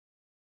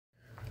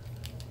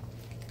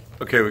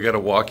Okay, we got a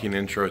walking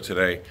intro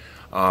today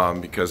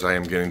because I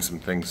am getting some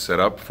things set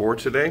up for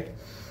today.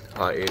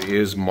 It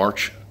is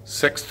March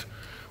 6th.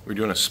 We're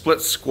doing a split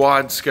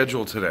squad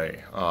schedule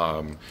today.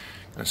 Going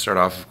to start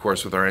off, of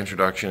course, with our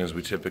introduction as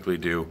we typically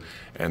do,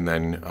 and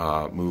then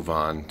move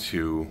on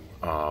to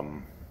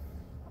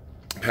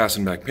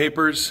passing back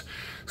papers,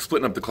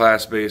 splitting up the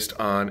class based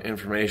on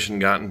information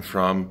gotten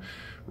from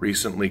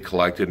recently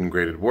collected and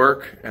graded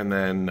work, and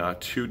then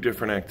two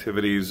different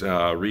activities,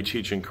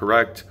 reteach and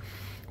correct,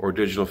 or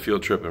digital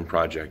field trip and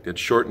project. It's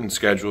shortened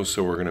schedule,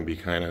 so we're going to be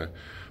kind of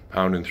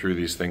pounding through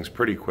these things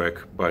pretty quick,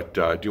 but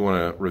I do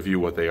want to review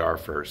what they are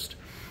first.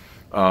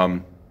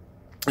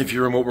 If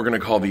you're in what we're going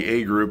to call the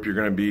A group, you're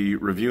going to be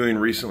reviewing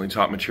recently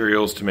taught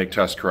materials to make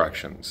test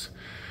corrections.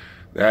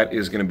 That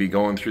is going to be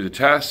going through the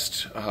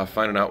test,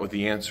 finding out what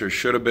the answers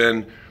should have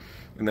been,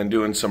 and then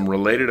doing some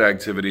related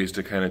activities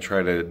to kind of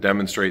try to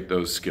demonstrate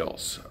those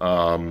skills.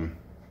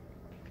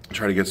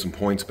 Try to get some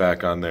points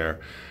back on there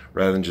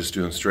rather than just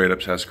doing straight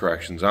up test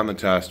corrections on the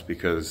test,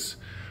 because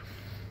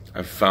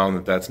I've found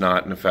that that's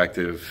not an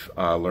effective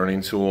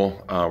learning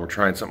tool. We're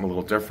trying something a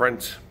little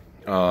different,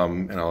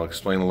 and I'll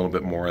explain a little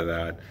bit more of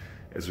that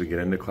as we get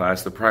into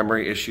class. The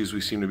primary issues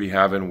we seem to be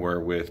having were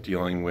with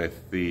dealing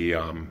with the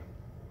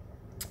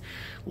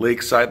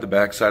lake side, the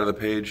back side of the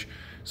page.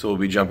 So we'll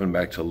be jumping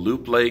back to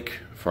Loop Lake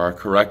for our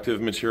corrective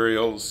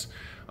materials,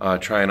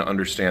 trying to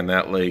understand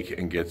that lake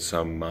and get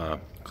some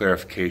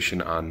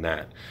clarification on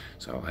that.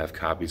 So I'll have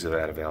copies of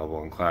that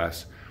available in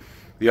class.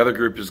 The other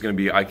group is going to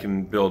be I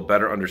can build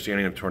better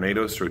understanding of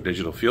tornadoes through a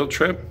digital field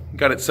trip.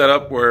 Got it set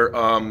up where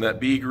that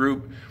B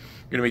group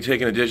going to be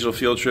taking a digital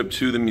field trip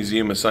to the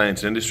Museum of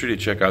Science and Industry to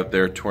check out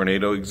their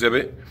tornado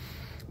exhibit,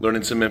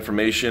 learning some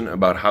information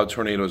about how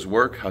tornadoes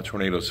work, how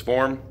tornadoes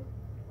form,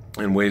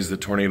 and ways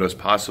that tornadoes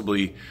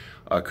possibly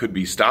could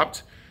be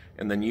stopped,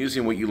 and then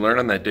using what you learn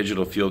on that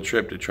digital field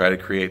trip to try to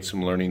create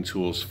some learning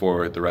tools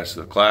for the rest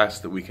of the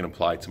class that we can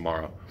apply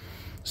tomorrow.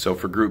 So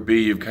for Group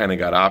B, you've kind of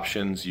got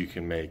options. You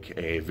can make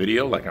a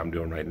video like I'm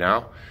doing right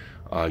now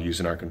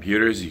using our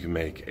computers. You can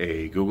make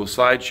a Google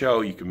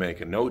slideshow. You can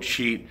make a note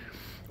sheet,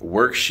 a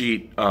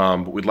worksheet,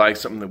 but we'd like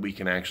something that we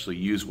can actually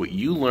use what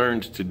you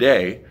learned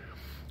today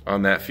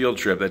on that field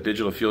trip, that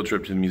digital field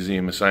trip to the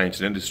Museum of Science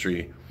and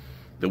Industry,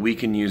 that we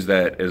can use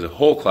that as a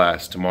whole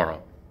class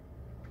tomorrow.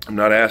 I'm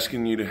not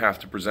asking you to have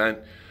to present.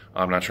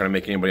 I'm not trying to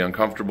make anybody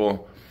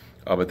uncomfortable,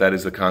 but that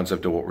is the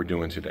concept of what we're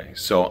doing today.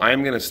 So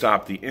I'm going to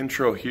stop the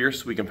intro here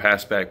so we can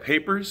pass back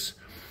papers.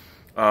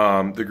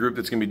 The group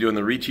that's going to be doing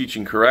the reteach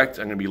and correct,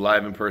 I'm going to be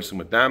live in person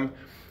with them.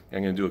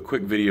 I'm going to do a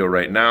quick video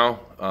right now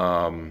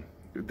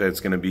that's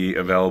going to be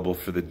available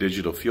for the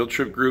digital field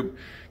trip group,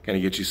 kind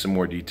of get you some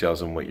more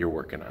details on what you're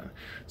working on.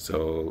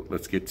 So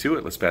let's get to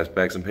it. Let's pass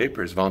back some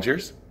papers.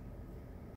 Volunteers?